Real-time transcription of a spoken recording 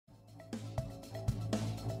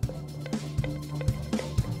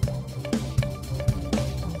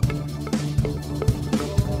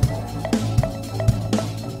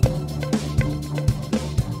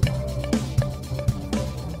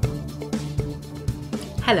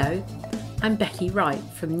Hello, I'm Becky Wright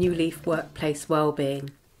from New Leaf Workplace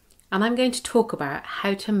Wellbeing, and I'm going to talk about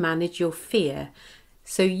how to manage your fear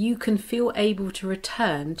so you can feel able to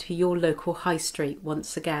return to your local high street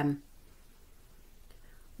once again.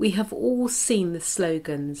 We have all seen the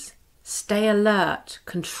slogans: stay alert,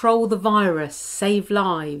 control the virus, save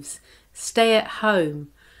lives, stay at home,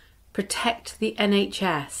 protect the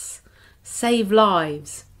NHS, save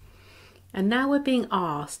lives. And now we're being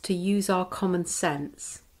asked to use our common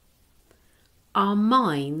sense. Our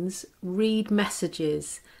minds read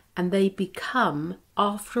messages and they become,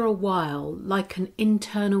 after a while, like an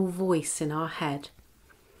internal voice in our head.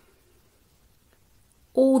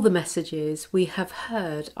 All the messages we have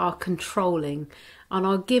heard are controlling and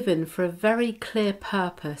are given for a very clear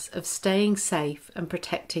purpose of staying safe and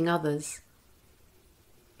protecting others.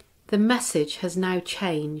 The message has now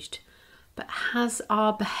changed, but has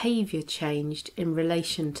our behaviour changed in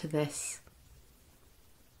relation to this?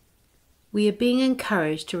 We are being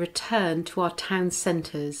encouraged to return to our town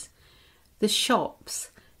centres, the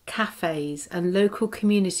shops, cafes and local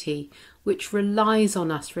community which relies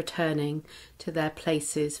on us returning to their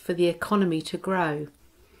places for the economy to grow.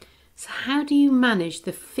 So how do you manage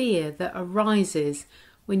the fear that arises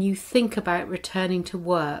when you think about returning to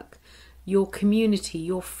work, your community,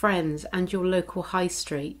 your friends and your local high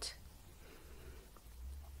street?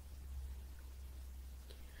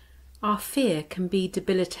 Our fear can be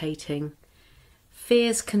debilitating.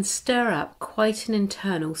 Fears can stir up quite an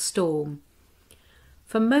internal storm.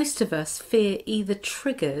 For most of us, fear either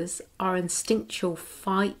triggers our instinctual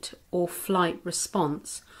fight or flight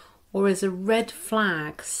response, or is a red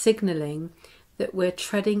flag signalling that we're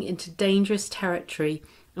treading into dangerous territory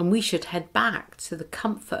and we should head back to the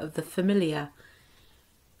comfort of the familiar.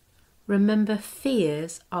 Remember,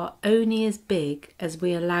 fears are only as big as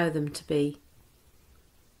we allow them to be.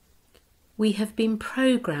 We have been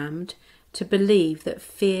programmed to believe that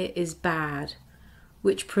fear is bad,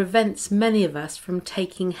 which prevents many of us from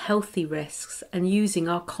taking healthy risks and using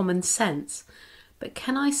our common sense. But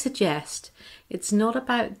can I suggest it's not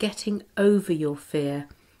about getting over your fear,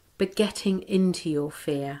 but getting into your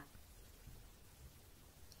fear.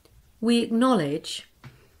 We acknowledge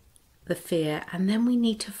the fear and then we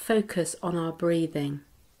need to focus on our breathing.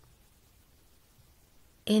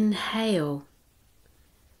 Inhale.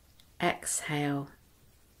 Exhale.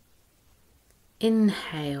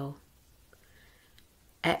 Inhale.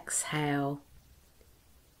 Exhale.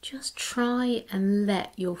 Just try and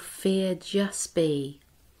let your fear just be.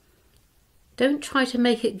 Don't try to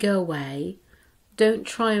make it go away. Don't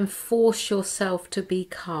try and force yourself to be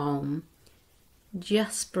calm.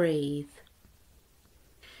 Just breathe.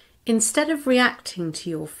 Instead of reacting to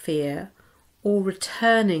your fear or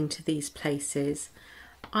returning to these places,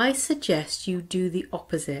 I suggest you do the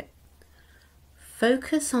opposite.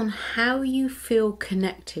 Focus on how you feel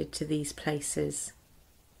connected to these places.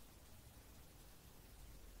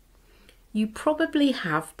 You probably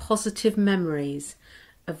have positive memories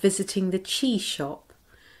of visiting the cheese shop,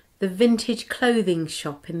 the vintage clothing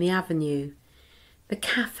shop in the avenue, the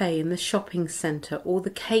cafe in the shopping centre or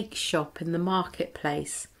the cake shop in the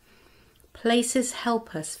marketplace. Places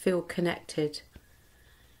help us feel connected.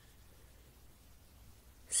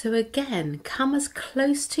 So again, come as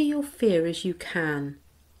close to your fear as you can.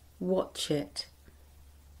 Watch it.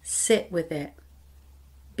 Sit with it.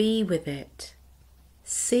 Be with it.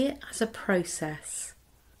 See it as a process.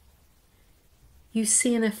 You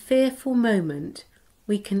see, in a fearful moment,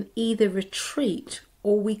 we can either retreat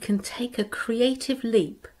or we can take a creative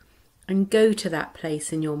leap and go to that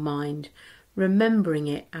place in your mind, remembering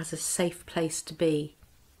it as a safe place to be.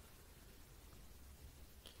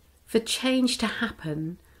 For change to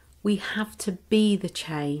happen, we have to be the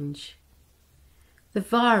change. The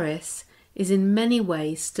virus is in many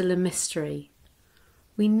ways still a mystery.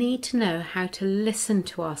 We need to know how to listen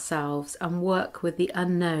to ourselves and work with the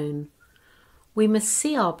unknown. We must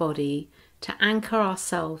see our body to anchor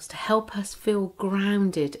ourselves to help us feel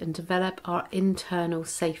grounded and develop our internal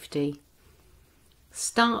safety.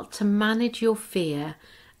 Start to manage your fear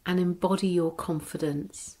and embody your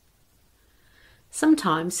confidence.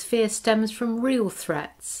 Sometimes fear stems from real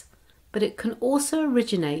threats, but it can also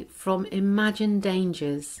originate from imagined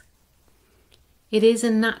dangers. It is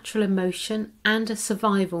a natural emotion and a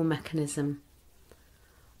survival mechanism.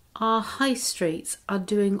 Our high streets are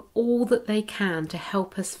doing all that they can to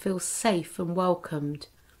help us feel safe and welcomed.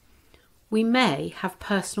 We may have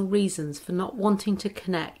personal reasons for not wanting to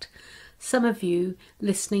connect. Some of you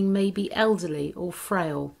listening may be elderly or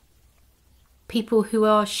frail. People who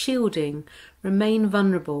are shielding remain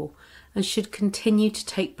vulnerable and should continue to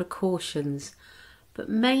take precautions. but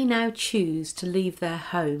may now choose to leave their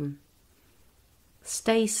home.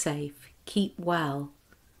 Stay safe, keep well.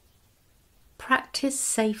 Practice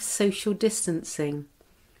safe social distancing.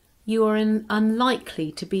 You are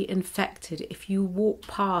unlikely to be infected if you walk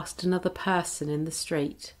past another person in the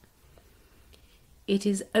street. It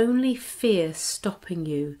is only fear stopping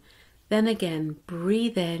you. Then again,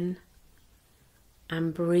 breathe in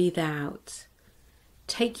and breathe out.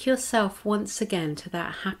 Take yourself once again to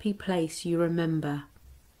that happy place you remember.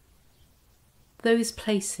 Those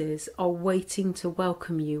places are waiting to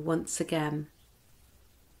welcome you once again.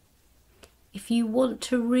 If you want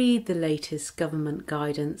to read the latest government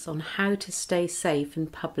guidance on how to stay safe in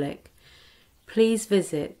public, please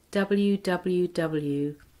visit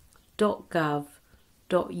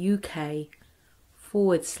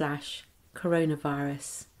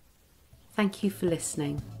www.gov.uk/coronavirus. Thank you for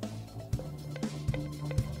listening.